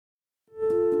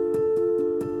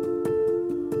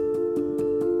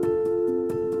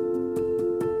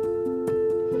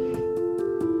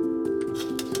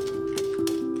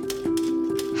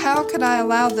could I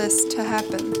allow this to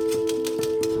happen?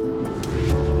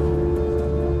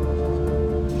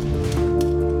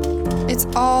 It's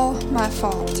all my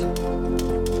fault.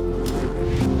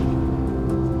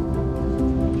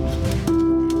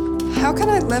 How can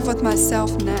I live with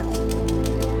myself now?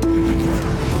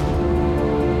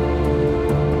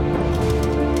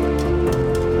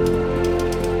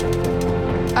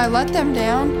 I let them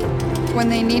down when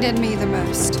they needed me the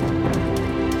most.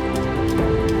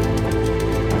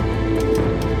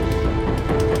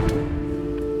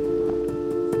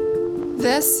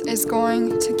 This is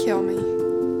going to kill me.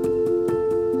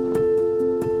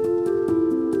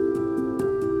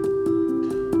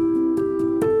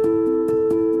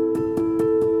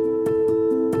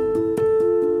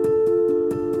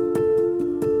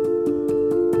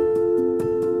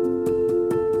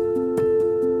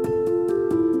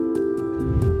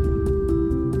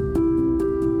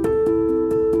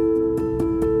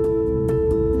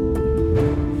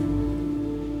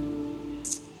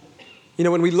 You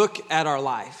know, when we look at our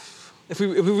life, if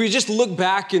we just look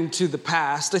back into the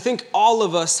past, I think all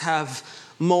of us have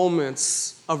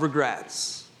moments of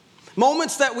regrets.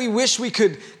 Moments that we wish we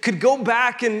could go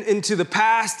back into the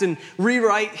past and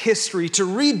rewrite history, to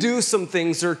redo some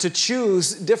things or to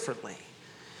choose differently.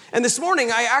 And this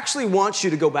morning, I actually want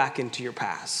you to go back into your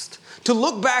past, to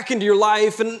look back into your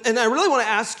life, and I really want to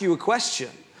ask you a question.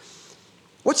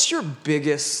 What's your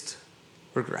biggest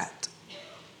regret?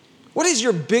 What is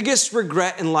your biggest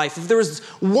regret in life? If there was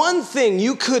one thing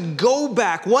you could go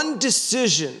back, one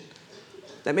decision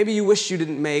that maybe you wish you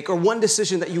didn't make, or one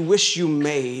decision that you wish you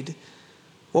made,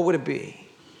 what would it be?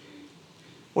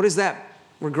 What is that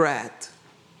regret,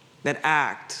 that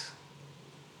act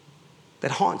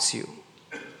that haunts you,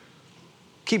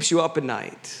 keeps you up at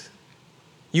night?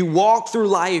 You walk through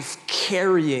life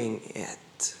carrying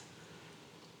it.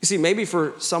 You see, maybe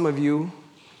for some of you,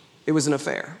 it was an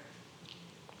affair,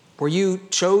 where you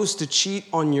chose to cheat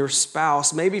on your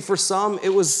spouse. Maybe for some,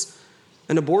 it was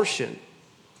an abortion,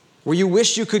 where you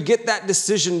wish you could get that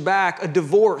decision back, a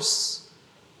divorce,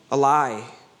 a lie.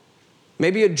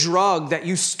 Maybe a drug that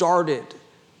you started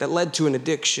that led to an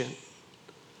addiction.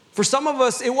 For some of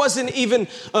us, it wasn't even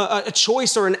a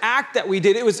choice or an act that we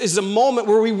did. It was a moment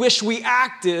where we wish we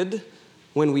acted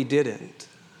when we didn't.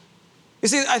 You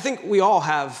see, I think we all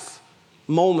have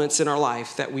moments in our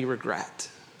life that we regret.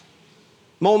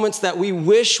 Moments that we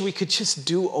wish we could just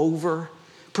do over,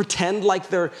 pretend like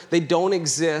they don't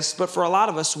exist, but for a lot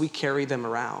of us, we carry them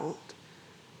around.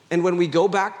 And when we go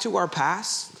back to our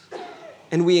past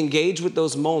and we engage with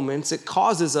those moments, it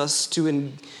causes us to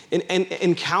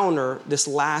encounter this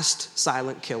last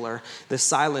silent killer, the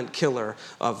silent killer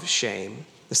of shame.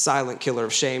 The silent killer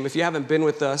of shame. If you haven't been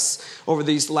with us over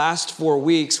these last 4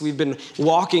 weeks, we've been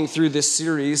walking through this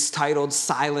series titled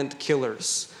Silent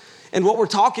Killers. And what we're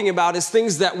talking about is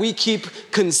things that we keep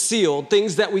concealed,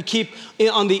 things that we keep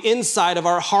on the inside of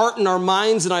our heart and our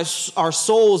minds and our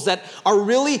souls that are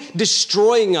really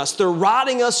destroying us. They're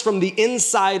rotting us from the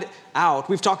inside out.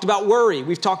 We've talked about worry.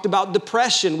 We've talked about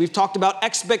depression. We've talked about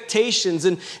expectations.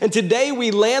 And today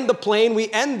we land the plane.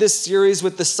 We end this series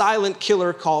with the silent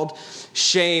killer called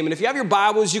shame. And if you have your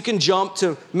Bibles, you can jump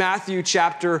to Matthew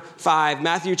chapter 5.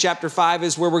 Matthew chapter 5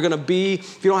 is where we're going to be.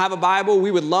 If you don't have a Bible,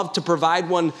 we would love to provide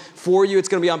one for you. It's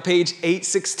going to be on page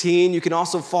 816. You can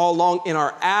also follow along in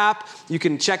our app. You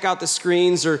can check out the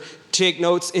screens or take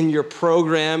notes in your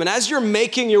program. And as you're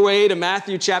making your way to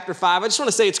Matthew chapter 5, I just want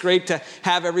to say it's great to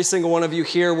have every single one of you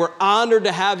here. We're honored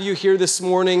to have you here this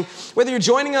morning. Whether you're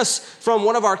joining us from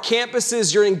one of our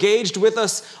campuses, you're engaged with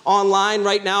us online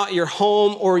right now at your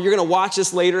home, or you're going to watch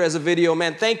us later as a video,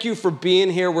 man, thank you for being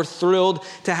here. We're thrilled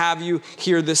to have you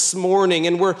here this morning.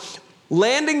 And we're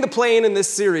landing the plane in this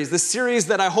series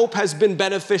that I hope has been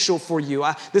beneficial for you,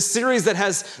 this series that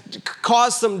has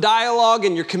caused some dialogue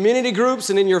in your community groups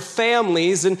and in your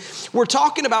families. And we're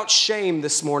talking about shame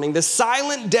this morning, the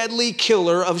silent, deadly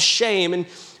killer of shame. And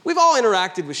we've all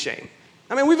interacted with shame.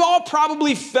 I mean, we've all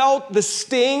probably felt the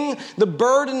sting, the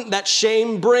burden that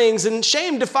shame brings. And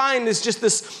shame defined as just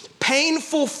this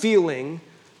painful feeling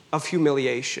of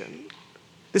humiliation.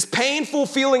 This painful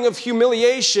feeling of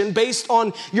humiliation based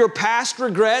on your past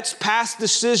regrets, past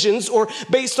decisions, or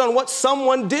based on what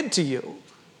someone did to you.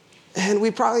 And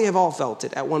we probably have all felt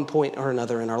it at one point or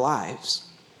another in our lives.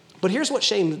 But here's what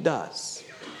shame does.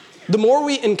 The more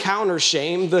we encounter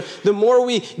shame, the more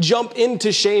we jump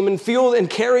into shame and feel and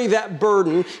carry that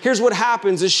burden, here's what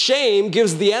happens is shame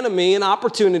gives the enemy an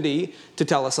opportunity to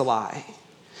tell us a lie.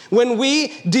 When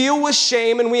we deal with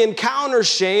shame and we encounter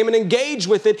shame and engage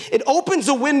with it, it opens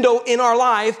a window in our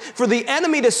life for the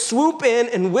enemy to swoop in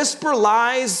and whisper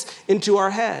lies into our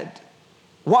head.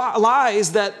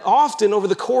 Lies that often over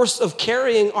the course of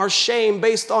carrying our shame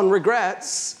based on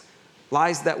regrets,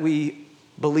 lies that we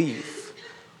believe,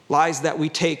 lies that we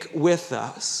take with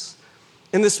us.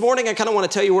 And this morning, I kind of want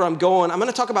to tell you where I'm going. I'm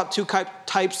going to talk about two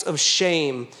types of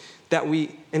shame that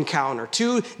we encounter.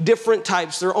 Two different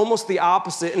types. They're almost the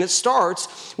opposite. And it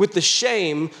starts with the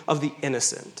shame of the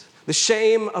innocent. The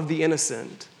shame of the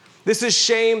innocent. This is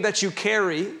shame that you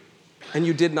carry and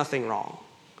you did nothing wrong.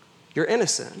 You're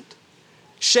innocent.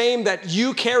 Shame that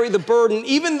you carry the burden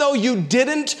even though you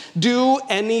didn't do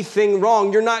anything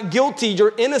wrong. You're not guilty,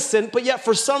 you're innocent, but yet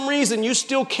for some reason you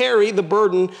still carry the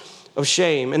burden of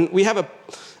shame. And we have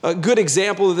a good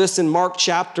example of this in Mark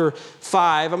chapter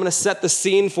 5. I'm going to set the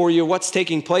scene for you, what's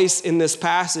taking place in this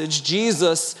passage.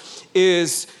 Jesus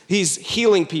he's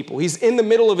healing people. He's in the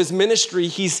middle of his ministry.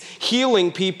 He's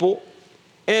healing people.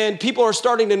 And people are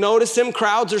starting to notice him.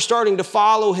 Crowds are starting to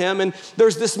follow him. And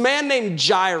there's this man named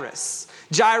Jairus.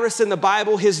 Jairus in the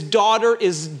Bible, his daughter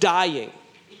is dying.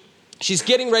 She's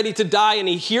getting ready to die, and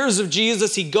he hears of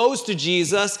Jesus. He goes to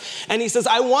Jesus, and he says,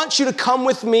 I want you to come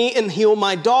with me and heal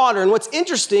my daughter. And what's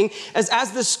interesting is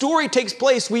as this story takes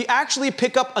place, we actually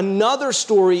pick up another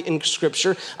story in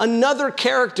Scripture, another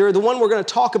character, the one we're going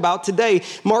to talk about today.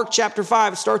 Mark chapter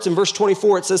 5, it starts in verse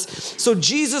 24. It says, so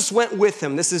Jesus went with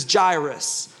him. This is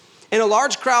Jairus. And a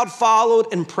large crowd followed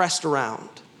and pressed around.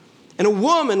 And a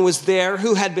woman was there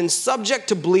who had been subject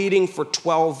to bleeding for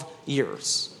 12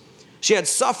 years. She had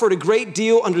suffered a great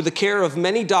deal under the care of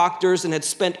many doctors and had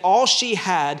spent all she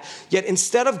had, yet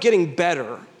instead of getting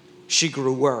better, she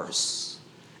grew worse.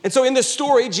 And so in this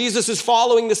story, Jesus is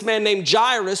following this man named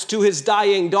Jairus to his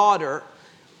dying daughter.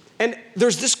 And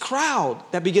there's this crowd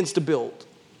that begins to build.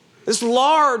 This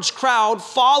large crowd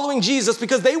following Jesus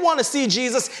because they want to see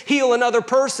Jesus heal another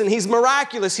person. He's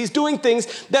miraculous. He's doing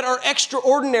things that are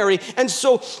extraordinary. And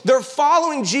so they're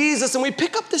following Jesus, and we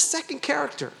pick up this second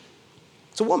character.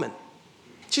 It's a woman.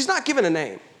 She's not given a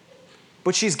name,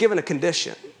 but she's given a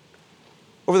condition.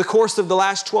 Over the course of the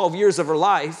last 12 years of her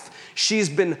life, she's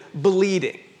been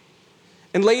bleeding.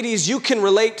 And ladies, you can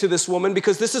relate to this woman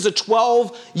because this is a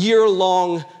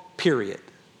 12-year-long period.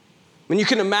 I mean, you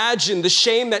can imagine the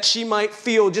shame that she might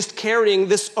feel just carrying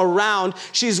this around.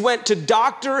 She's went to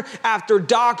doctor after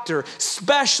doctor,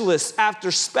 specialist after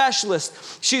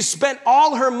specialist. She's spent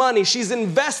all her money. She's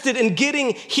invested in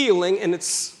getting healing, and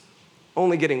it's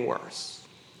only getting worse.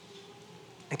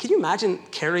 And can you imagine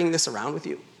carrying this around with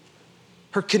you?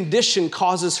 Her condition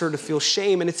causes her to feel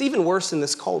shame, and it's even worse in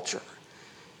this culture.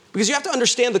 Because you have to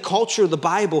understand the culture of the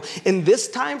Bible. In this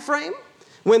time frame,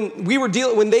 when they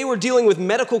were dealing with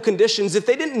medical conditions, if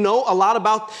they didn't know a lot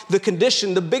about the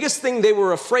condition, the biggest thing they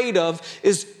were afraid of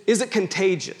is it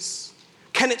contagious?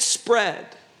 Can it spread?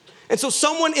 And so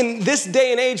someone in this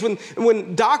day and age,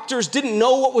 when doctors didn't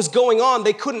know what was going on,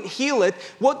 they couldn't heal it,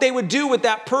 what they would do with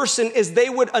that person is they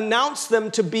would announce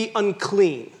them to be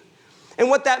unclean. And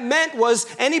what that meant was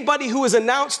anybody who was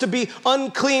announced to be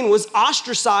unclean was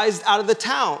ostracized out of the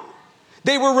town.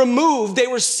 They were removed, they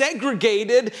were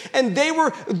segregated, and they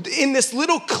were in this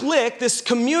little clique, this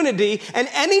community, and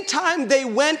anytime they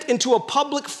went into a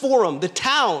public forum, the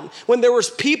town, when there was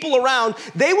people around,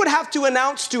 they would have to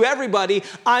announce to everybody,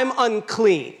 I'm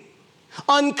unclean.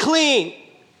 Unclean.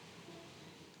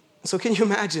 So can you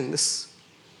imagine this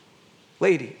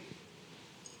lady?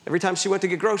 Every time she went to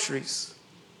get groceries,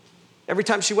 every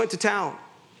time she went to town,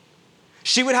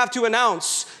 she would have to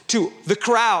announce to the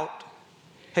crowd,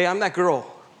 hey, I'm that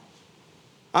girl.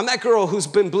 I'm that girl who's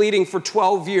been bleeding for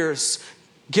 12 years.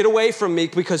 Get away from me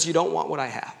because you don't want what I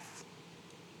have.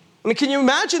 I mean, can you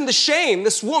imagine the shame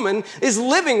this woman is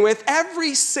living with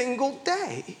every single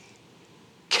day?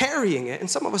 Carrying it. And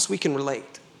some of us, we can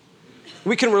relate.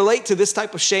 We can relate to this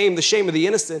type of shame, the shame of the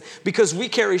innocent, because we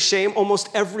carry shame almost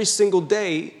every single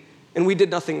day and we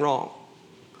did nothing wrong.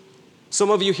 Some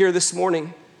of you here this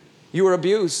morning, you were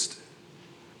abused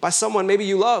by someone maybe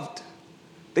you loved.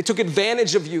 They took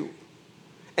advantage of you,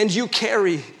 and you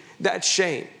carry that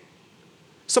shame.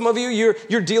 Some of you,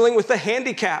 you're dealing with the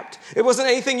handicapped. It wasn't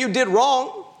anything you did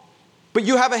wrong, but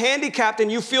you have a handicap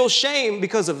and you feel shame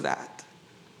because of that.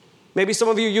 Maybe some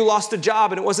of you, you lost a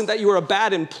job and it wasn't that you were a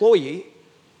bad employee.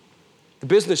 The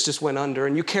business just went under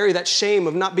and you carry that shame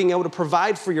of not being able to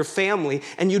provide for your family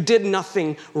and you did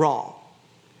nothing wrong.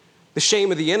 The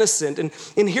shame of the innocent.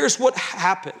 And here's what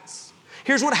happens.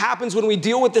 Here's what happens when we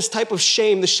deal with this type of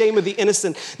shame, the shame of the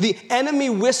innocent. The enemy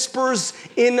whispers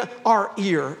in our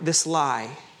ear this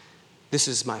lie. This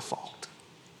is my fault.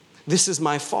 this is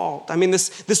my fault. I mean,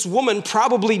 this woman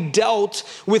probably dealt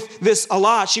with this a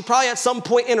lot. She probably at some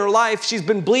point in her life, she's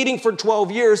been bleeding for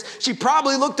 12 years. She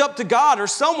probably looked up to God or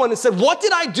someone and said, what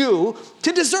did I do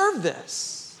to deserve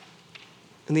this?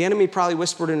 And the enemy probably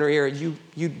whispered in her ear,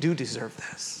 you do deserve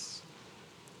this.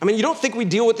 I mean, you don't think we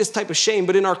deal with this type of shame,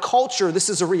 but in our culture, this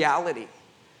is a reality.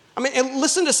 I mean, and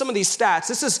listen to some of these stats.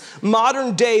 This is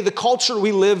modern day, the culture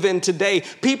we live in today.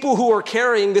 People who are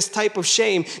carrying this type of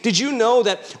shame. Did you know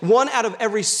that 1 out of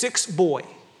every 6 boys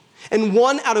and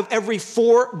 1 out of every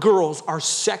 4 girls are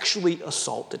sexually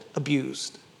assaulted,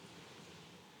 abused?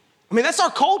 I mean, that's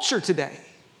our culture today.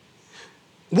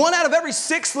 1 out of every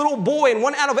 6 little boy and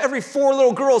 1 out of every 4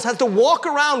 little girls has to walk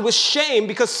around with shame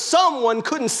because someone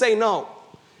couldn't say no.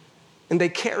 And they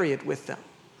carry it with them.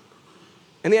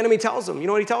 And the enemy tells them, you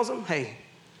know what he tells them? Hey,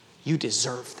 you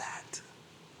deserve that.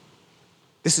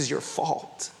 This is your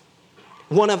fault.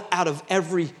 1 out of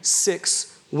every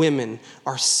 6 women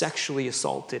are sexually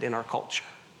assaulted in our culture.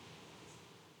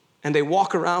 And they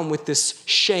walk around with this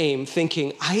shame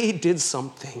thinking, I did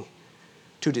something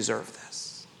to deserve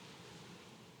this.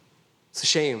 It's the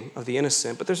shame of the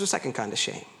innocent, but there's a second kind of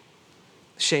shame.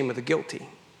 The shame of the guilty.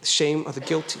 The shame of the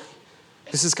guilty.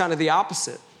 This is kind of the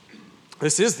opposite.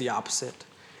 This is the opposite.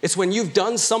 It's when you've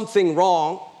done something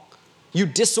wrong, you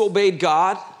disobeyed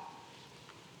God,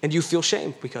 and you feel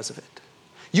shame because of it.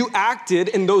 You acted,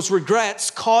 and those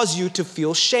regrets cause you to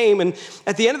feel shame. And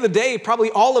at the end of the day, probably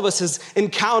all of us has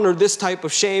encountered this type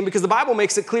of shame because the Bible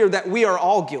makes it clear that we are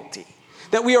all guilty,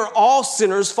 that we are all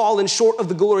sinners fallen short of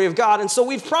the glory of God. And so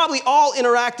we've probably all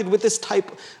interacted with this type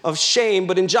of shame.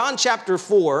 But in John chapter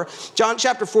 4,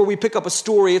 we pick up a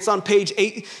story. It's on page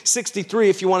 863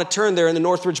 if you want to turn there in the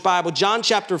Northridge Bible. John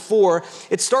chapter 4,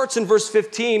 it starts in verse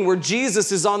 15 where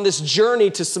Jesus is on this journey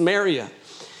to Samaria.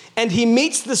 And he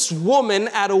meets this woman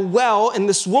at a well, and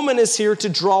this woman is here to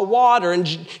draw water. And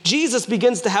Jesus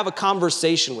begins to have a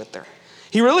conversation with her.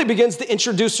 He really begins to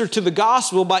introduce her to the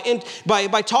gospel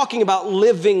by talking about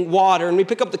living water. And we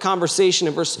pick up the conversation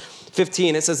in verse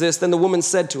 15. It says this, then the woman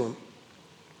said to him,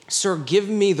 Sir, give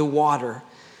me the water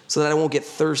so that I won't get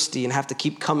thirsty and have to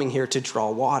keep coming here to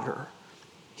draw water.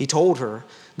 He told her,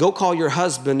 go call your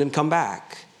husband and come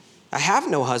back. I have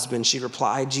no husband, she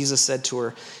replied. Jesus said to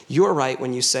her, you're right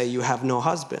when you say you have no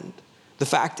husband. The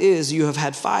fact is, you have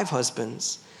had 5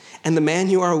 husbands. And the man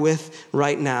you are with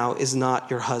right now is not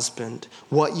your husband.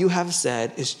 What you have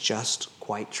said is just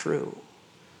quite true.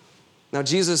 Now,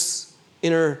 Jesus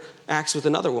interacts with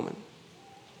another woman.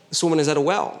 This woman is at a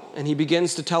well, and he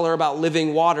begins to tell her about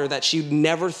living water, that she'd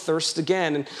never thirst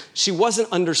again. And she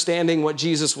wasn't understanding what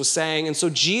Jesus was saying. And so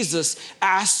Jesus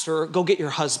asked her, go get your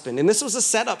husband. And this was a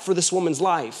setup for this woman's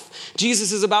life.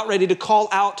 Jesus is about ready to call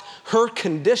out her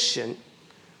condition.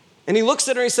 And he looks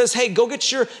at her and he says, hey, go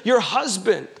get your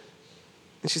husband.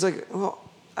 And she's like, well,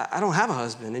 I don't have a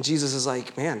husband. And Jesus is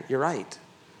like, man, you're right.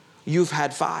 You've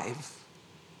had 5,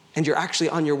 and you're actually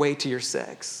on your way to your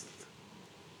 6th.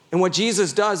 And what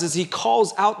Jesus does is he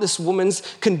calls out this woman's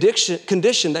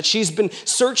condition that she's been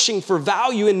searching for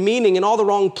value and meaning in all the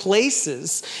wrong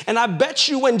places. And I bet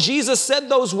you when Jesus said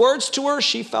those words to her,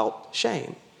 she felt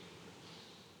shame.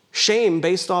 Shame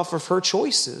based off of her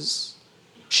choices.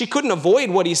 She couldn't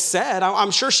avoid what he said.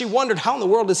 I'm sure she wondered, how in the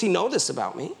world does he know this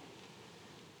about me?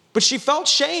 But she felt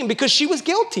shame because she was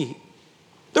guilty.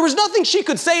 There was nothing she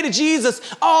could say to Jesus,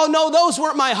 oh no, those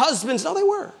weren't my husbands. No, they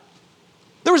were.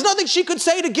 There was nothing she could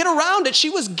say to get around it.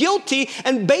 She was guilty,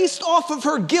 and based off of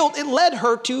her guilt, it led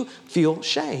her to feel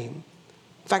shame.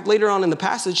 In fact, later on in the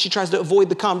passage, she tries to avoid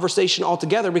the conversation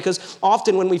altogether because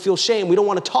often when we feel shame, we don't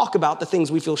want to talk about the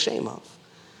things we feel shame of.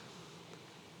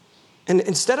 And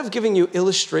instead of giving you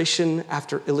illustration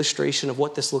after illustration of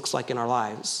what this looks like in our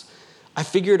lives, I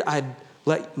figured I'd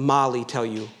let Molly tell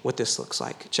you what this looks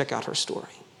like. Check out her story.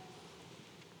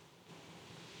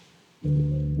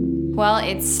 Well,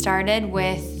 it started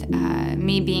with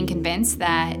me being convinced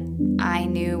that I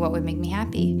knew what would make me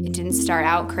happy. It didn't start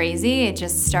out crazy. It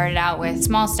just started out with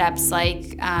small steps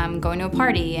like going to a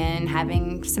party and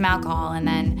having some alcohol, and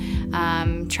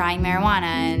then trying marijuana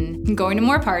and going to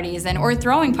more parties or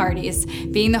throwing parties,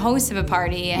 being the host of a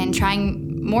party and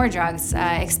trying more drugs,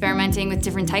 experimenting with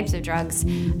different types of drugs,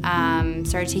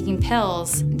 started taking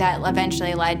pills that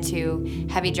eventually led to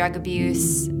heavy drug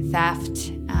abuse,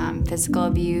 theft, physical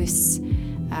abuse.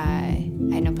 I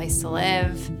had no place to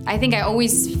live. I think I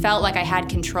always felt like I had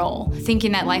control,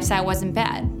 thinking that lifestyle wasn't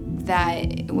bad, that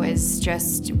it was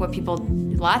just what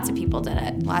lots of people did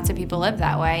it. Lots of people lived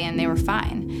that way and they were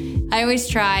fine. I always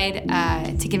tried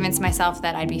to convince myself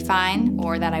that I'd be fine,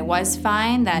 or that I was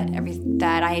fine, that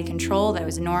I had control, that it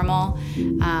was normal.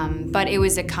 But it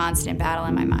was a constant battle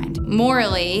in my mind.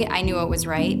 Morally, I knew it was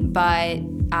right, but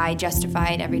I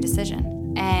justified every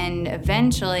decision. And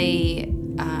eventually,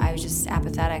 I was just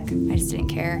apathetic. I just didn't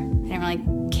care. I didn't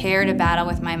really care to battle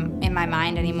in my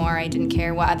mind anymore. I didn't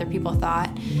care what other people thought.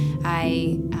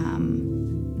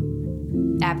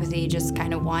 Apathy just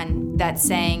kind of won. That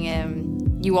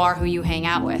saying, you are who you hang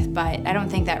out with, but I don't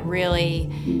think that really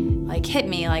hit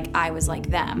me like I was like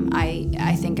them.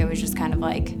 I think it was just kind of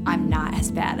like, I'm not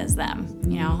as bad as them,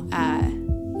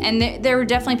 and there were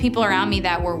definitely people around me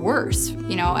that were worse,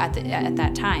 at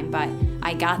that time, but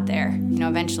I got there.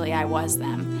 Eventually I was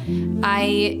them.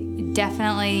 I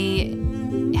definitely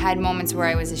had moments where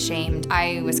I was ashamed.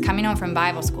 I was coming home from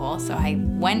Bible school, so I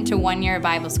went to 1 year of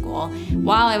Bible school.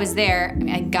 While I was there,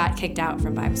 I got kicked out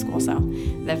from Bible school, so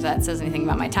if that says anything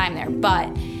about my time there.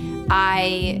 But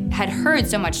I had heard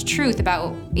so much truth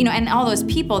about, and all those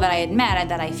people that I had met,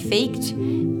 that I faked,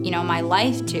 my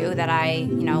life to, that I,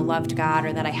 loved God,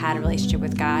 or that I had a relationship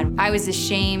with God. I was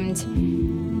ashamed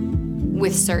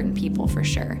with certain people, for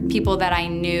sure. People that I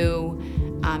knew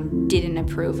didn't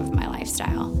approve of my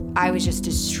lifestyle. I was just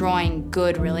destroying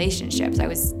good relationships. I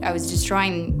was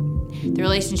destroying the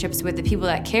relationships with the people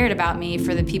that cared about me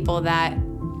for the people that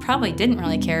probably didn't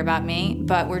really care about me,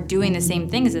 but were doing the same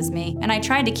things as me. And I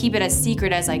tried to keep it as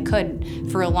secret as I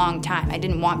could for a long time. I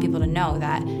didn't want people to know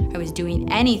that I was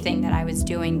doing anything that I was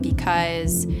doing,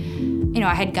 because,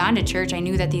 I had gone to church. I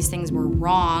knew that these things were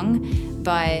wrong,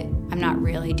 but I'm not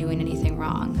really doing anything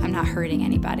wrong. I'm not hurting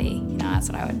anybody. That's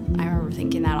what I remember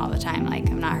thinking that all the time,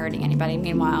 I'm not hurting anybody.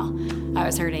 Meanwhile, I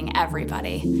was hurting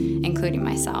everybody, including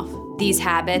myself. These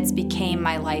habits became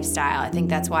my lifestyle. I think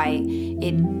that's why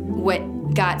it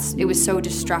was so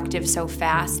destructive so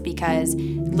fast, because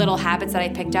little habits that I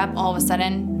picked up, all of a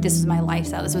sudden, this was my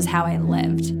lifestyle. This was how I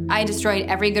lived. I destroyed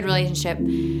every good relationship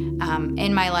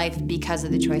in my life because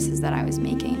of the choices that I was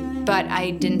making. But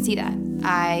I didn't see that.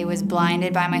 I was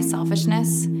blinded by my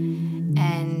selfishness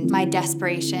and my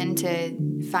desperation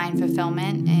to find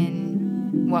fulfillment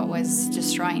in what was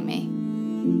destroying me.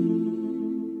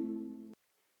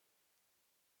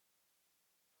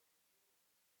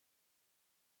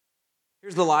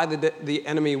 Here's the lie that the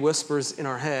enemy whispers in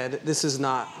our head: this is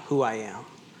not who I am.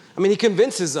 He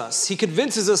convinces us. He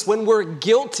convinces us when we're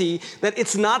guilty that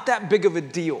it's not that big of a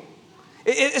deal.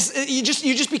 You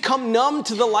just become numb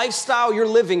to the lifestyle you're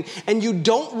living, and you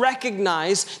don't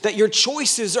recognize that your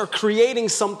choices are creating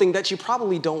something that you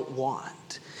probably don't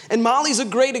want. And Molly's a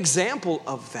great example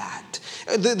of that.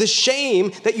 The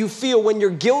shame that you feel when you're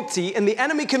guilty, and the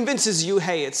enemy convinces you,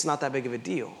 hey, it's not that big of a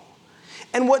deal.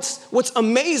 And what's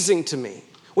amazing to me,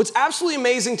 what's absolutely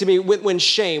amazing to me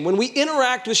when we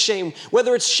interact with shame,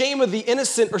 whether it's shame of the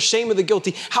innocent or shame of the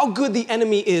guilty, how good the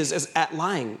enemy is at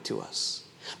lying to us.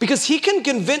 Because he can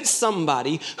convince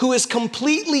somebody who is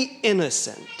completely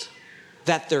innocent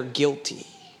that they're guilty.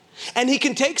 And he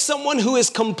can take someone who is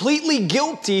completely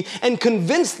guilty and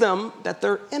convince them that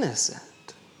they're innocent.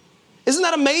 Isn't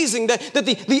that amazing that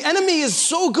the enemy is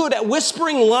so good at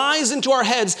whispering lies into our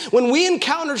heads? When we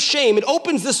encounter shame, it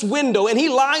opens this window and he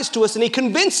lies to us, and he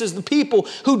convinces the people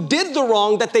who did the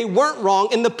wrong that they weren't wrong,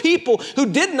 and the people who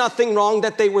did nothing wrong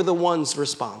that they were the ones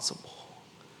responsible.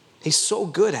 He's so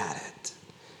good at it.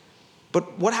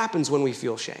 But what happens when we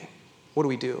feel shame? What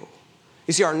do?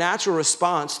 You see, our natural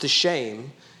response to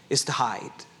shame is to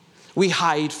hide. We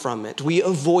hide from it. We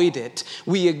avoid it.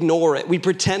 We ignore it. We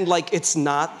pretend like it's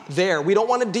not there. We don't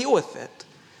want to deal with it.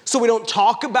 So we don't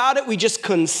talk about it. We just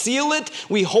conceal it.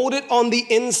 We hold it on the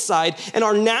inside. And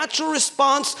our natural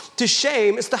response to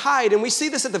shame is to hide. And we see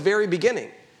this at the very beginning.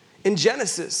 In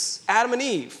Genesis, Adam and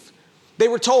Eve, they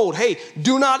were told, hey,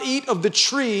 do not eat of the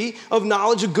tree of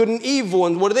knowledge of good and evil.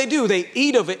 And what do? They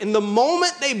eat of it. And the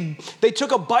moment they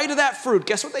took a bite of that fruit,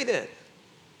 guess what they did?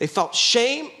 They felt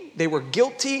shame, they were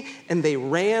guilty, and they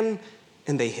ran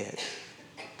and they hid.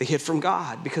 They hid from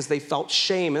God because they felt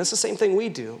shame. And it's the same thing we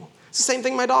do. It's the same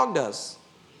thing my dog does.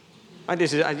 I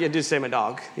did say my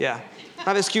dog, yeah. I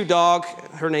have this cute dog.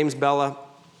 Her name's Bella.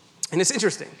 And it's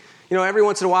interesting. Every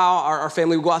once in a while, our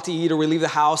family will go out to eat, or we leave the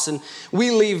house, and we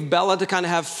leave Bella to kind of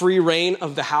have free reign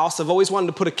of the house. I've always wanted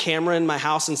to put a camera in my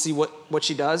house and see what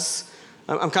she does.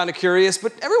 I'm kind of curious,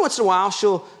 but every once in a while,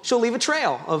 she'll leave a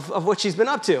trail of what she's been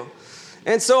up to.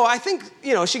 And so I think,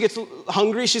 she gets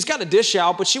hungry. She's got a dish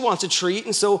out, but she wants a treat.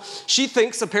 And so she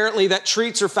thinks apparently that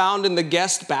treats are found in the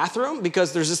guest bathroom,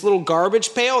 because there's this little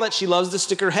garbage pail that she loves to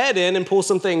stick her head in and pull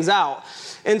some things out.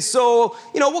 And so,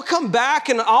 we'll come back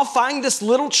and I'll find this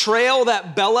little trail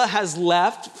that Bella has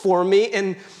left for me.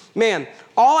 And man,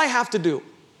 all I have to do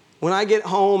when I get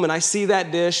home and I see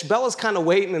that dish, Bella's kind of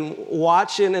waiting and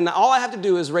watching, and all I have to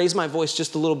do is raise my voice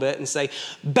just a little bit and say,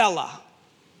 Bella.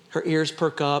 Her ears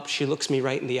perk up. She looks me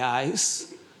right in the eyes.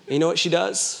 And you know what she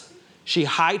does? She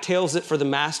hightails it for the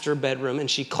master bedroom, and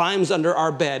she climbs under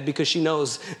our bed because she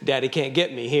knows Daddy can't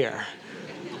get me here.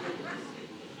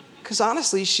 Because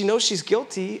honestly, she knows she's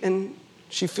guilty, and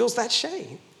she feels that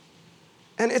shame.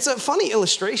 And it's a funny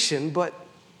illustration, but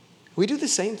we do the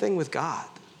same thing with God.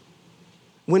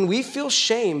 When we feel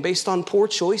shame based on poor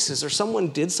choices or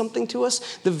someone did something to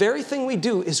us, the very thing we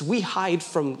do is we hide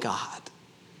from God.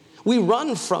 We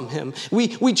run from him.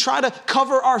 We try to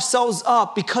cover ourselves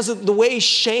up because of the way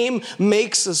shame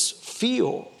makes us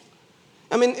feel.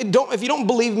 I mean, if you don't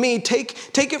believe me, take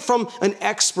it from an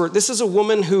expert. This is a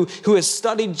woman who has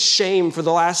studied shame for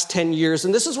the last 10 years.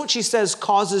 And this is what she says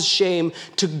causes shame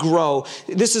to grow.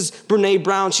 This is Brene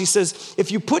Brown. She says,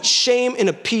 if you put shame in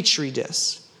a petri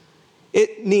dish,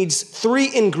 it needs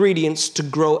 3 ingredients to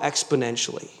grow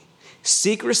exponentially: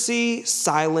 secrecy,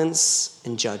 silence,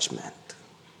 and judgment.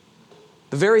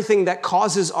 The very thing that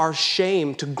causes our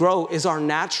shame to grow is our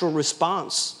natural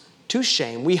response to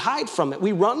shame. We hide from it.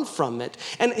 We run from it.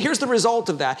 And here's the result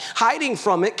of that. Hiding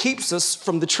from it keeps us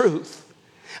from the truth.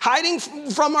 Hiding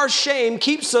from our shame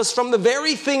keeps us from the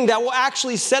very thing that will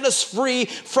actually set us free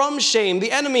from shame.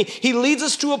 The enemy, he leads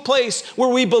us to a place where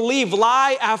we believe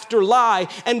lie after lie,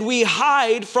 and we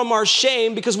hide from our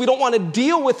shame because we don't want to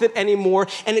deal with it anymore,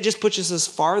 and it just pushes us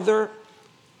farther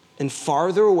and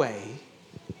farther away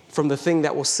from the thing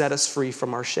that will set us free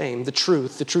from our shame, the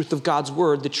truth of God's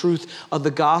word, the truth of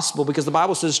the gospel, because the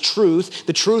Bible says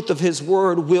the truth of his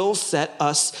word will set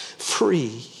us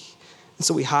free. And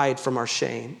so we hide from our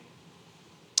shame.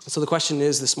 So the question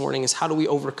is this morning is, how do we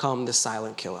overcome this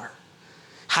silent killer?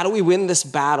 How do we win this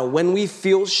battle? When we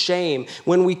feel shame,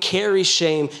 when we carry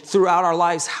shame throughout our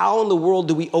lives, how in the world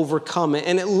do we overcome it?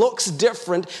 And it looks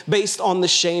different based on the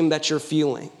shame that you're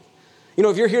feeling. You know,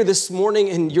 if you're here this morning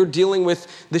and you're dealing with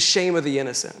the shame of the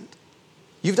innocent,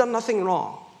 you've done nothing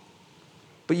wrong,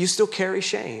 but you still carry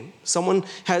shame. Someone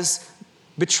has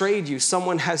betrayed you.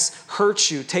 Someone has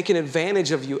hurt you, taken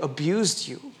advantage of you, abused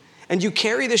you, and you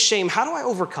carry this shame. How do I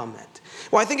overcome it?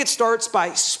 Well, I think it starts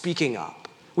by speaking up.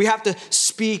 We have to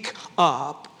speak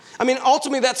up. I mean,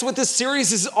 ultimately, that's what this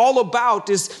series is all about,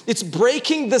 is it's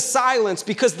breaking the silence,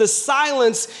 because the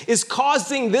silence is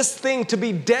causing this thing to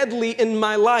be deadly in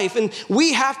my life. And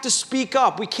we have to speak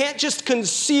up. We can't just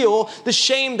conceal the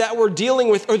shame that we're dealing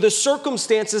with or the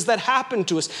circumstances that happen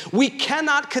to us. We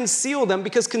cannot conceal them,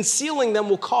 because concealing them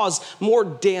will cause more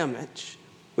damage.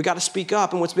 We got to speak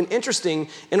up. And what's been interesting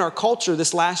in our culture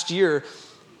this last year,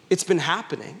 it's been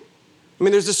happening. I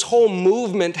mean, there's this whole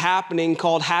movement happening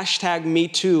called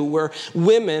 #MeToo, where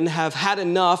women have had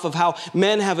enough of how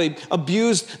men have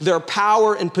abused their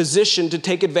power and position to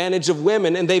take advantage of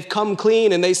women. And they've come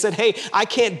clean and they said, hey, I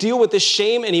can't deal with this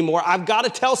shame anymore. I've got to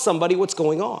tell somebody what's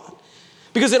going on.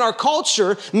 Because in our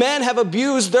culture, men have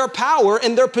abused their power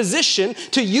and their position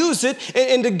to use it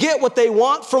and to get what they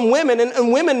want from women.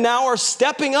 And women now are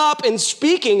stepping up and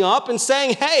speaking up and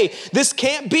saying, hey, this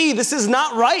can't be, this is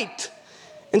not right.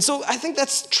 And so I think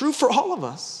that's true for all of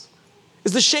us.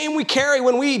 Is the shame we carry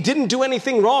when we didn't do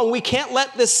anything wrong. We can't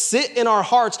let this sit in our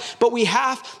hearts, but we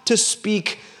have to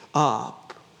speak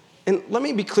up. And let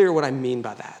me be clear what I mean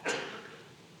by that.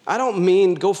 I don't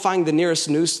mean go find the nearest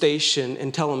news station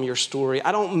and tell them your story.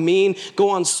 I don't mean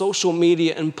go on social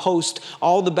media and post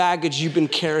all the baggage you've been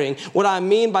carrying. What I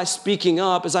mean by speaking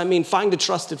up is find a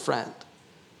trusted friend.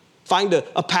 Find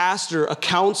a pastor, a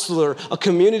counselor, a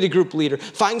community group leader.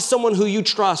 Find someone who you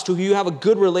trust, who you have a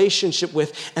good relationship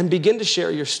with, and begin to share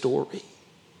your story.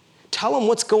 Tell them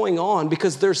what's going on,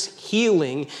 because there's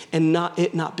healing and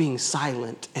not being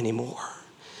silent anymore.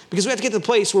 Because we have to get to the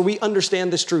place where we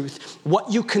understand this truth.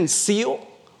 What you conceal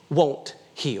won't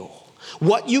heal.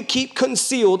 What you keep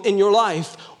concealed in your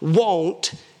life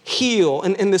won't heal.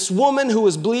 And this woman who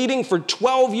was bleeding for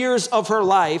 12 years of her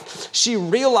life, she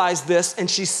realized this, and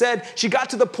she said she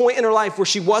got to the point in her life where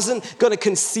she wasn't going to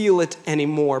conceal it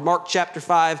anymore. Mark chapter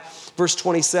 5, verse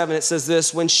 27, it says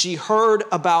this: when she heard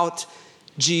about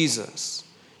Jesus,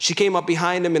 she came up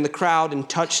behind him in the crowd and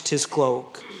touched his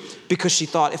cloak, because she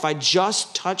thought, if I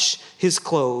just touch his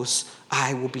clothes,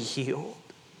 I will be healed.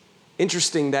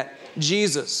 Interesting that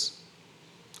Jesus,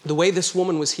 the way this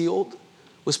woman was healed,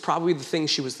 was probably the thing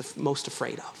she was the most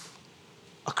afraid of.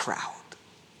 A crowd.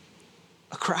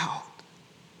 A crowd.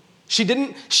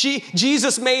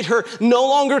 Jesus made her no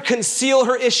longer conceal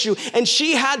her issue, and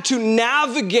she had to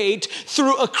navigate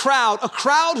through a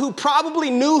crowd who probably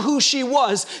knew who she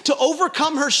was. To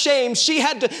overcome her shame, she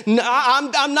had to,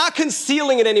 I'm not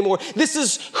concealing it anymore. This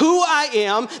is who I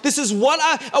am. This is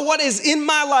what is in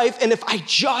my life, and if I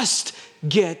just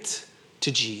get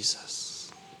to Jesus.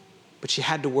 But she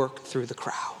had to work through the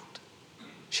crowd.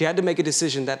 She had to make a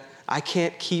decision that I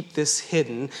can't keep this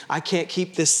hidden. I can't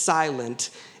keep this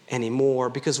silent anymore,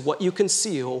 because what you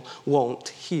conceal won't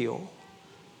heal.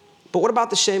 But what about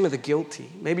the shame of the guilty?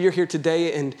 Maybe you're here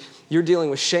today and you're dealing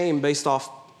with shame based off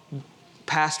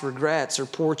past regrets or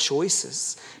poor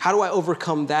choices. How do I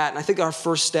overcome that? And I think our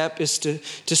first step is to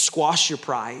squash your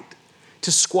pride.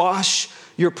 To squash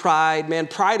your pride. Man,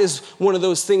 pride is one of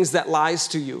those things that lies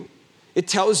to you. It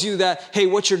tells you that, hey,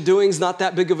 what you're doing is not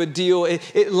that big of a deal.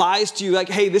 It lies to you like,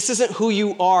 hey, this isn't who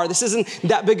you are. This isn't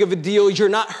that big of a deal. You're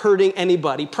not hurting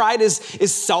anybody. Pride is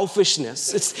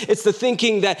selfishness. It's the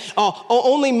thinking that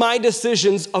only my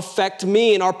decisions affect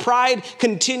me. And our pride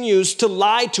continues to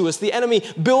lie to us. The enemy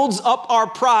builds up our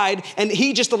pride, and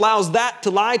he just allows that to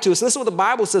lie to us. And this is what the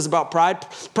Bible says about pride.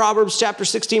 Proverbs chapter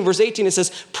 16, verse 18, it says,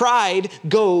 pride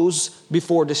goes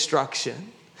before destruction.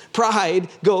 Pride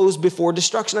goes before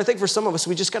destruction. I think for some of us,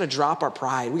 we just got to drop our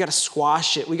pride. We got to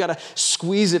squash it. We got to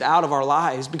squeeze it out of our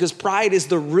lives, because pride is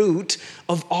the root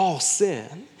of all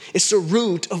sin. It's the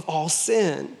root of all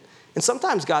sin. And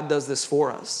sometimes God does this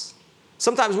for us.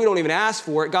 Sometimes we don't even ask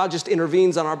for it. God just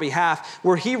intervenes on our behalf,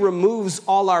 where he removes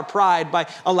all our pride by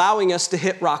allowing us to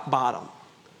hit rock bottom.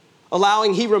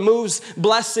 He removes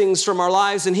blessings from our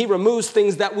lives, and he removes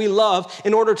things that we love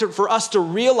in order for us to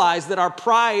realize that our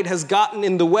pride has gotten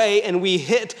in the way, and we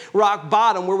hit rock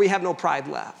bottom where we have no pride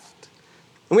left.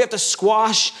 And we have to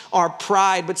squash our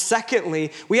pride. But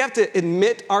secondly, we have to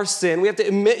admit our sin. We have to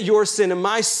admit your sin and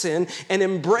my sin and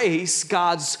embrace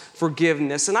God's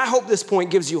forgiveness. And I hope this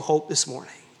point gives you hope this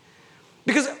morning.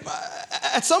 Because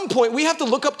at some point, we have to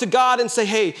look up to God and say,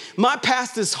 hey, my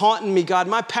past is haunting me, God,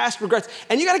 my past regrets.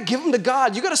 And you got to give them to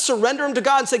God. You got to surrender them to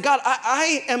God and say, God,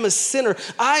 I am a sinner.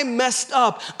 I messed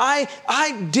up.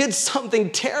 I did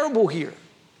something terrible here.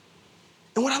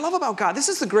 And what I love about God, this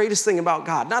is the greatest thing about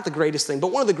God, not the greatest thing,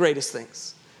 but one of the greatest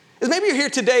things, is maybe you're here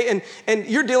today and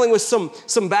you're dealing with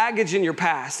some baggage in your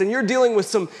past, and you're dealing with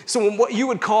some what you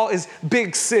would call is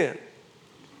big sin.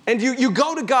 And you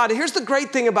go to God. And here's the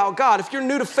great thing about God. If you're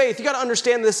new to faith, you got to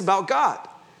understand this about God.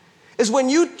 Is when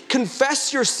you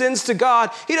confess your sins to God,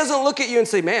 he doesn't look at you and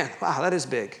say, man, wow, that is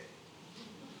big.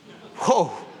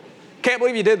 Whoa, can't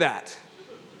believe you did that.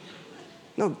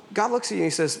 No, God looks at you and he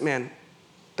says, man,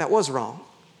 that was wrong.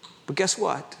 But guess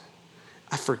what?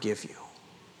 I forgive you.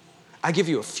 I give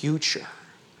you a future.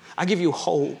 I give you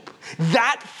hope.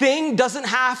 That thing doesn't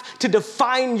have to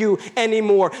define you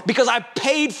anymore, because I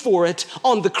paid for it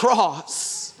on the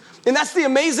cross. And that's the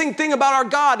amazing thing about our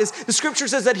God, is the scripture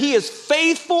says that he is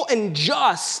faithful and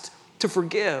just to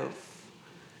forgive.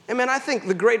 And man, I think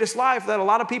the greatest life that a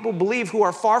lot of people believe who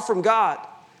are far from God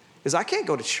is, I can't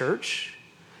go to church.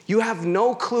 You have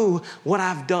no clue what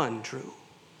I've done, Drew.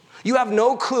 You have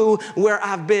no clue where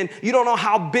I've been. You don't know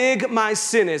how big my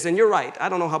sin is. And you're right. I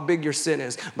don't know how big your sin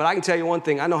is. But I can tell you one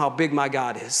thing. I know how big my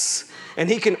God is. And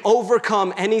he can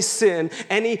overcome any sin,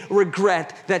 any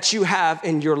regret that you have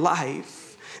in your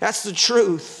life. That's the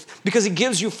truth. Because he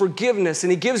gives you forgiveness and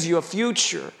he gives you a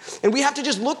future. And we have to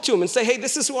just look to him and say, hey,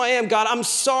 this is who I am, God. I'm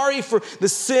sorry for the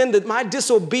sin, that my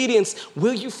disobedience.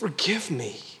 Will you forgive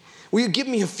me? Will you give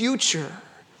me a future?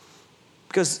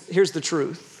 Because here's the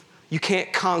truth. You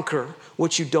can't conquer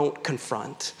what you don't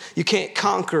confront. You can't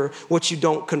conquer what you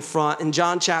don't confront. In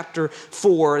John chapter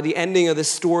 4, the ending of this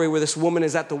story where this woman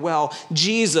is at the well,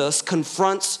 Jesus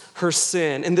confronts her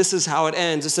sin. And this is how it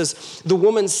ends. It says, the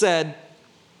woman said,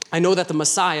 I know that the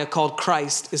Messiah called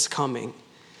Christ is coming.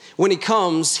 When he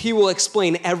comes, he will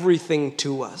explain everything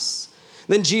to us.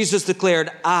 Then Jesus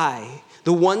declared, I,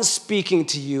 the one speaking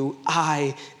to you,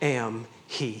 I am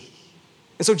he.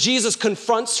 And so Jesus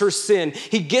confronts her sin.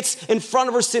 He gets in front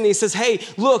of her sin and he says, hey,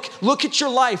 look at your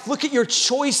life. Look at your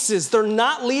choices. They're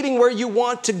not leading where you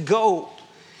want to go.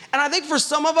 And I think for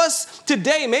some of us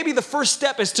today, maybe the first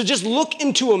step is to just look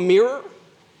into a mirror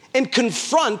and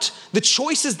confront the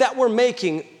choices that we're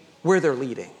making, where they're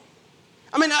leading.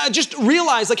 I mean, I just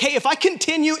realize, like, hey, if I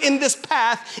continue in this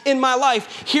path in my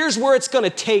life, here's where it's going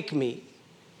to take me.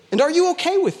 And are you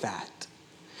okay with that?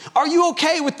 Are you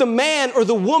okay with the man or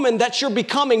the woman that you're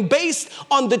becoming based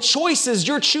on the choices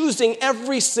you're choosing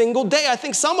every single day? I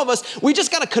think some of us, we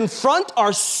just got to confront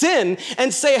our sin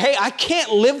and say, hey, I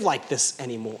can't live like this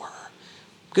anymore.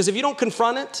 Because if you don't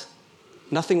confront it,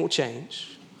 nothing will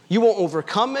change. You won't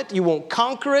overcome it. You won't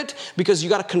conquer it because you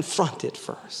got to confront it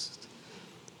first.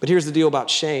 But here's the deal about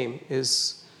shame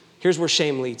here's where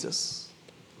shame leads us.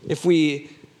 If we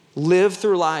live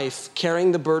through life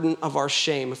carrying the burden of our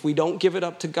shame, if we don't give it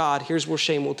up to God, here's where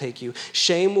shame will take you.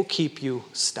 Shame will keep you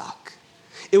stuck.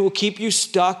 It will keep you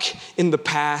stuck in the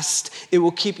past. It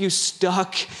will keep you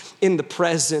stuck in the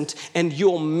present, and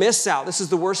you'll miss out. This is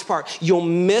the worst part. You'll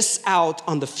miss out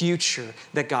on the future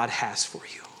that God has for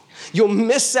you. You'll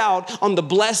miss out on the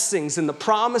blessings and the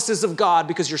promises of God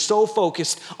because you're so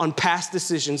focused on past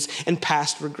decisions and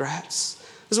past regrets.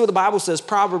 This is what the Bible says,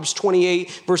 Proverbs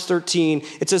 28, verse 13.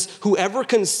 It says, whoever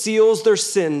conceals their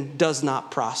sin does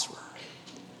not prosper.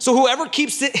 So whoever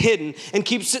keeps it hidden and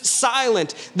keeps it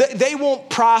silent, they won't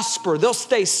prosper. They'll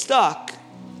stay stuck.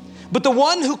 But the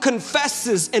one who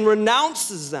confesses and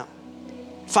renounces them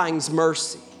finds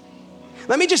mercy.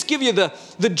 Let me just give you the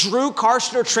Drew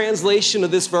Karshner translation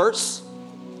of this verse.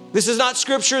 This is not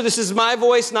scripture. This is my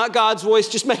voice, not God's voice.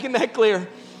 Just making that clear.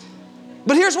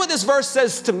 But here's what this verse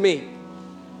says to me.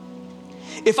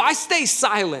 If I stay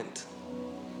silent,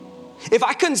 if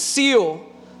I conceal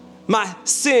my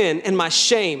sin and my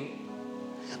shame,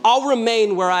 I'll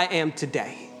remain where I am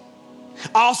today.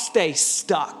 I'll stay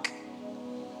stuck.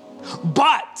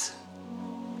 But,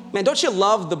 man, don't you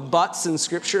love the buts in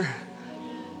scripture?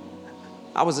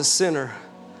 I was a sinner,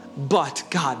 but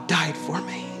God died for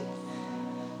me.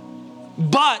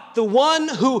 But the one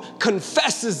who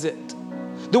confesses it,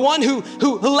 the one who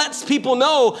lets people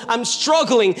know I'm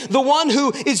struggling, the one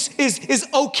who is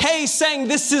okay saying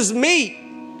this is me,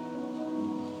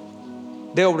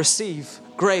 they'll receive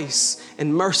grace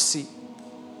and mercy.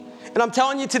 And I'm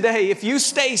telling you today, if you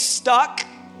stay stuck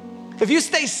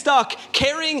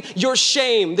carrying your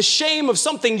shame, the shame of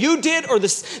something you did or the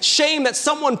shame that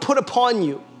someone put upon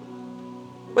you,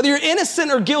 whether you're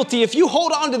innocent or guilty, if you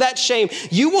hold on to that shame,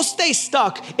 you will stay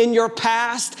stuck in your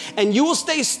past and you will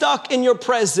stay stuck in your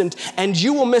present and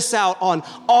you will miss out on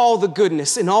all the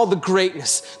goodness and all the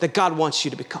greatness that God wants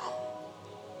you to become.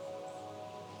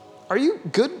 Are you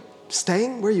good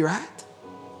staying where you're at?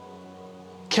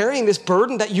 Carrying this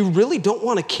burden that you really don't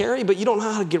want to carry, but you don't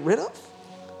know how to get rid of?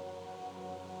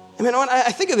 I mean,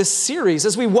 I think of this series,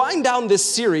 as we wind down this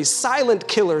series, Silent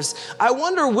Killers, I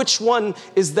wonder which one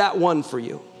is that one for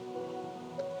you.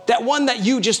 That one that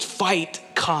you just fight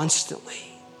constantly.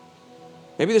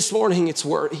 Maybe this morning it's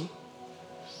worry.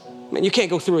 Man, you can't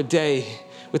go through a day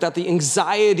without the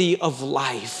anxiety of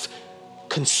life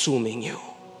consuming you.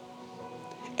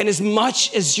 And as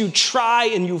much as you try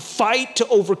and you fight to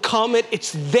overcome it,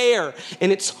 it's there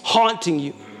and it's haunting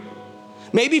you.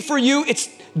 Maybe for you, it's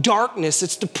darkness,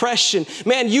 it's depression.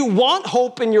 Man, you want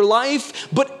hope in your life,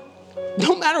 but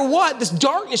no matter what, this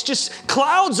darkness just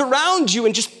clouds around you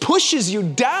and just pushes you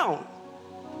down.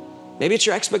 Maybe it's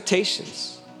your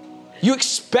expectations. You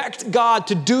expect God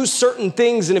to do certain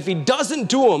things, and if he doesn't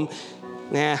do them,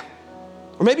 nah.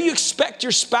 Or maybe you expect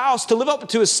your spouse to live up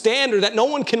to a standard that no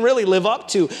one can really live up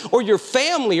to, or your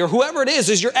family, or whoever it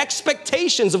is your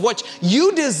expectations of what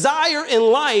you desire in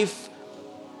life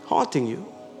haunting you.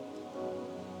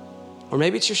 Or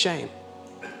maybe it's your shame.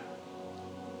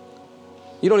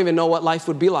 You don't even know what life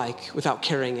would be like without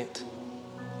carrying it.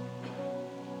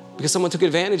 Because someone took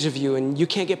advantage of you and you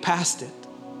can't get past it.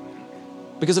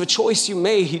 Because of a choice you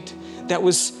made that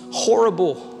was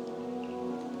horrible.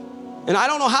 And I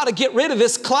don't know how to get rid of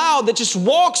this cloud that just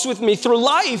walks with me through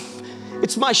life.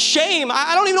 It's my shame.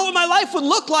 I don't even know what my life would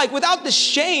look like without this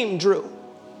shame, Drew.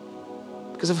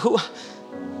 Because of who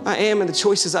I am and the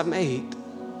choices I've made.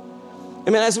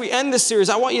 And man, as we end this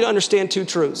series, I want you to understand two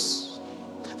truths.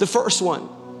 The first one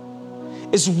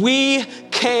is we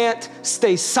can't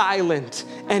stay silent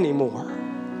anymore.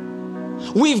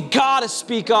 We've got to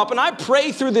speak up. And I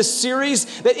pray through this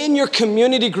series that in your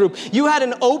community group, you had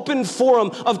an open forum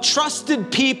of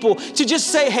trusted people to just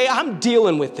say, hey, I'm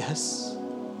dealing with this.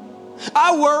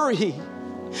 I worry.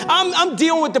 I'm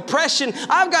dealing with depression.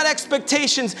 I've got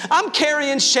expectations. I'm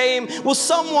carrying shame. Will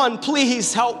someone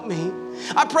please help me?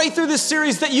 I pray through this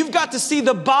series that you've got to see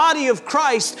the body of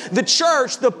Christ, the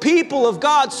church, the people of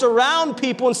God surround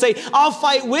people and say, I'll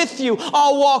fight with you,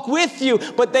 I'll walk with you,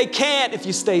 but they can't if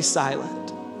you stay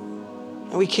silent.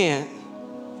 And we can't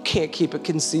keep it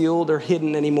concealed or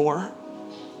hidden anymore.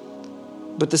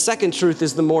 But the second truth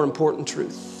is the more important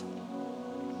truth.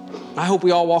 I hope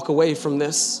we all walk away from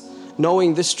this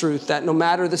knowing this truth, that no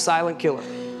matter the silent killer,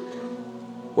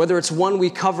 whether it's one we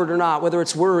covered or not, whether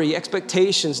it's worry,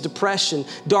 expectations, depression,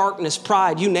 darkness,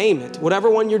 pride, you name it, whatever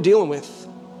one you're dealing with,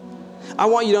 I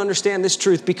want you to understand this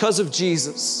truth. Because of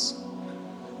Jesus,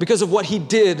 because of what he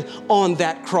did on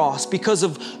that cross, because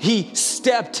of he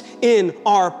stepped in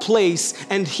our place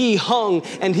and he hung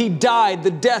and he died the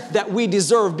death that we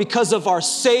deserve because of our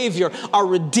Savior, our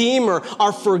Redeemer,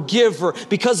 our Forgiver,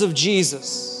 because of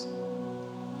Jesus.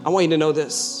 I want you to know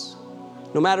this.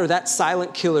 No matter that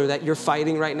silent killer that you're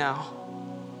fighting right now,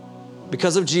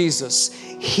 because of Jesus,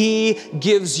 he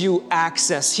gives you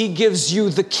access. He gives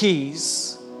you the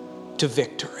keys to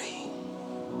victory.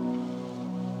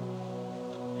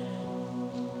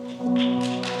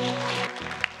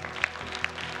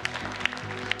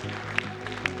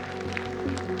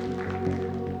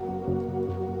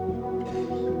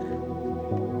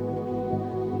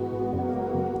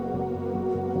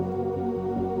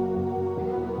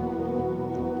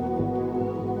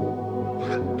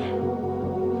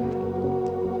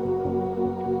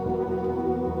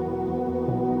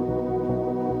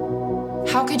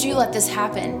 How could you let this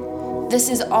happen? This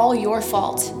is all your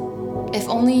fault. If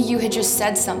only you had just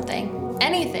said something,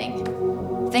 anything,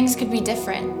 things could be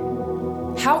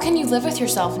different. How can you live with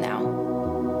yourself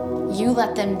now? You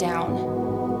let them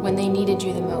down when they needed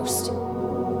you the most.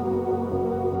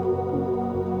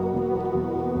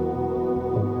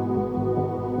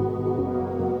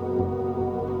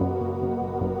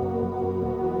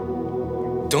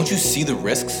 Don't you see the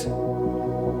risks?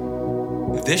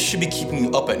 This should be keeping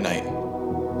you up at night.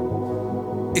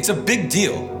 It's a big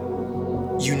deal.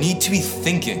 You need to be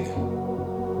thinking.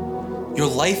 Your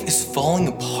life is falling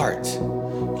apart.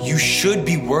 You should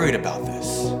be worried about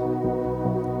this.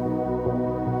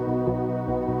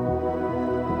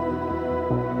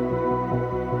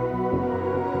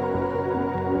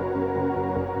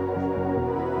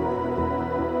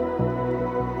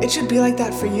 It should be like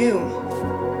that for you.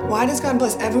 Why does God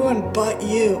bless everyone but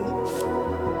you?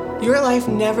 Your life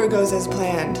never goes as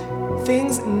planned.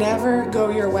 Things never go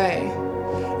your way.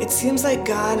 It seems like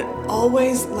God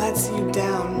always lets you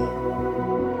down.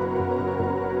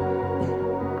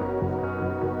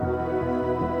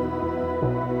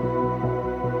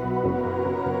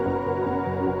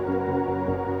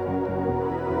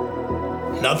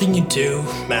 Nothing you do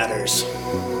matters.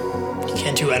 You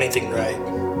can't do anything right.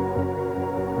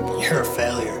 You're a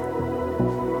failure.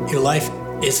 Your life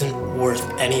isn't worth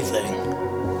anything.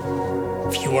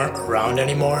 If you weren't around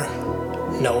anymore,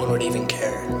 no one would even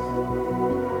care.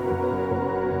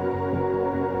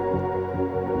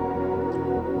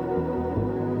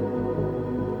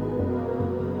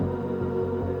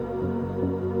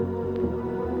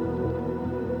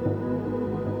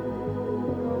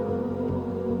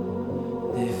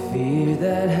 The fear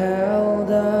that held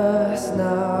us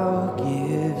now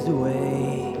gives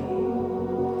way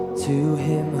to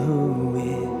him who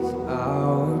is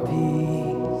our peace.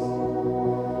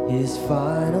 His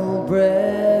final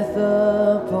breath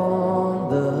upon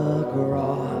the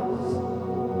cross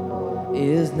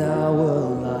is now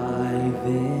alive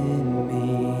in me.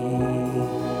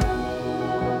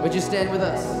 Would you stand with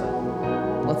us?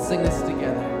 Let's sing this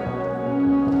together.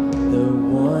 The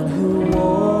one who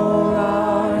wore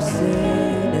our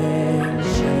sin and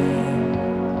shame,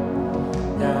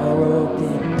 now robed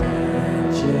in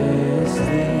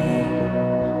majesty,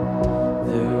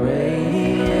 the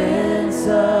radiance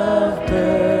of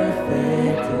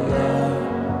perfect love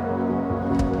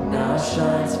now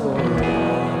shines for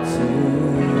all to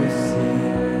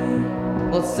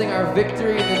see. Let's sing our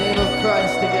victory in the name of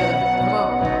Christ together. Come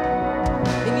on.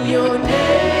 In your name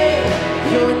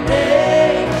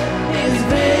is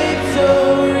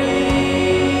victory.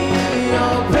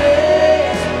 All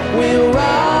praise will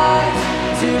rise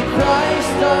to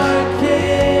Christ our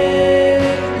King.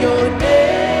 Your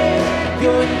name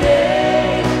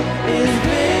is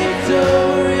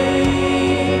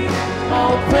victory.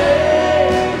 All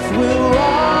praise will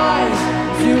rise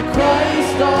to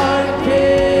Christ our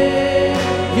King.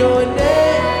 Your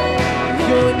name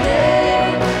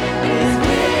is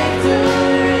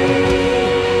victory.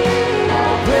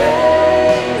 All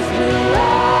praise will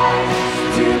rise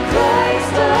to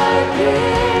Christ our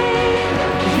King.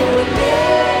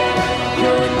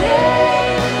 Your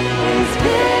name is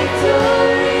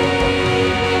victory.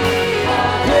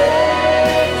 All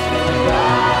praise will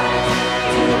rise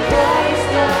to Christ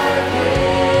our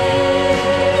King.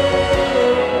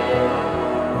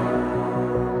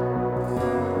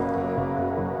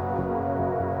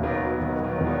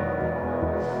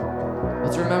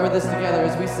 Let's remember this together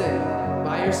as we sing.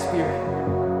 By your Spirit.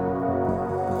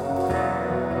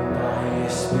 By your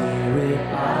Spirit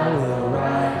I will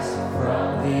rise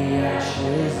from the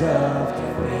ashes of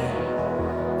defeat.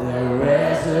 The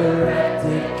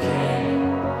resurrected King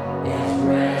is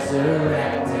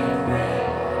resurrecting me.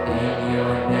 In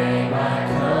your name I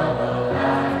come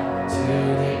alive to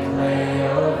the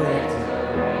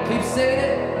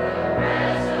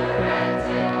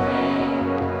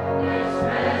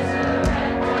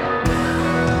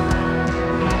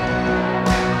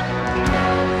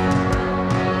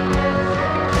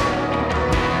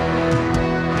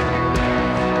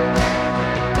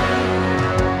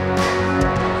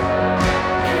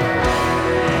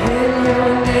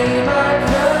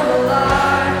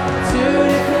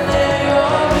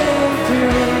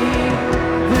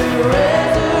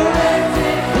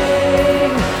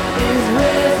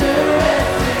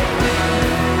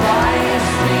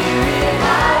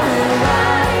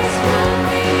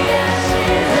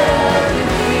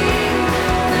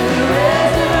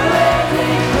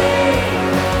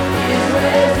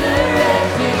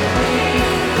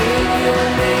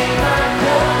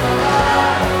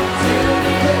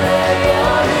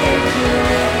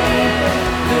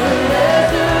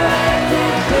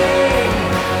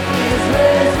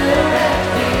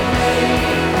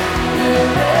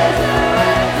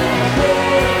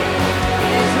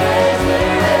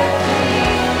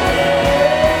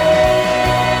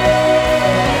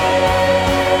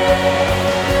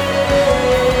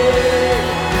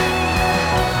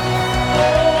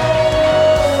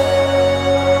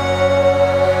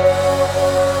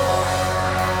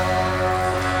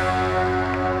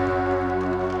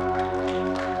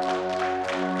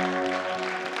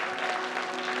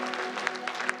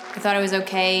it was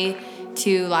okay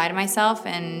to lie to myself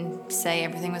and say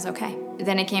everything was okay.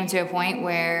 Then it came to a point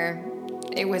where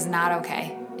it was not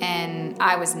okay. And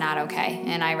I was not okay,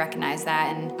 and I recognized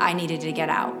that, and I needed to get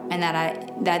out, and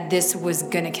that this was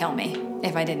gonna kill me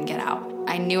if I didn't get out.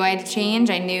 I knew I had to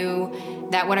change. I knew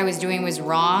that what I was doing was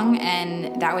wrong,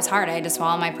 and that was hard. I had to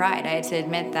swallow my pride. I had to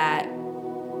admit that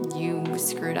you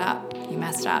screwed up, you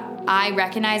messed up. I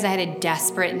recognized I had a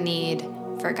desperate need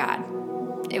for God.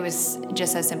 It was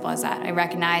just as simple as that. I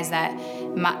recognized that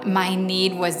my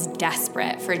need was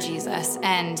desperate for Jesus.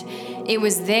 And it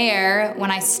was there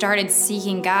when I started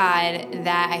seeking God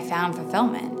that I found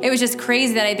fulfillment. It was just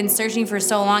crazy that I'd been searching for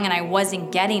so long and I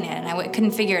wasn't getting it. And I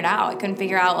couldn't figure it out. I couldn't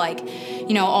figure out, like,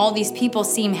 you know, all these people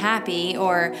seem happy,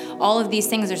 or all of these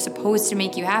things are supposed to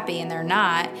make you happy and they're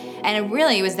not. And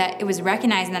it was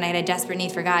recognizing that I had a desperate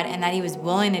need for God, and that he was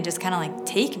willing to just kind of like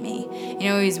take me. You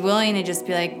know, he was willing to just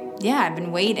be like, yeah, I've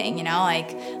been waiting, you know,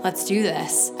 like, let's do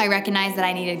this. I recognized that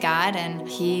I needed God, and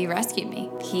he rescued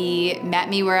me. He met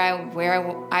me where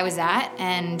I was at,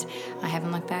 and I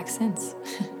haven't looked back since.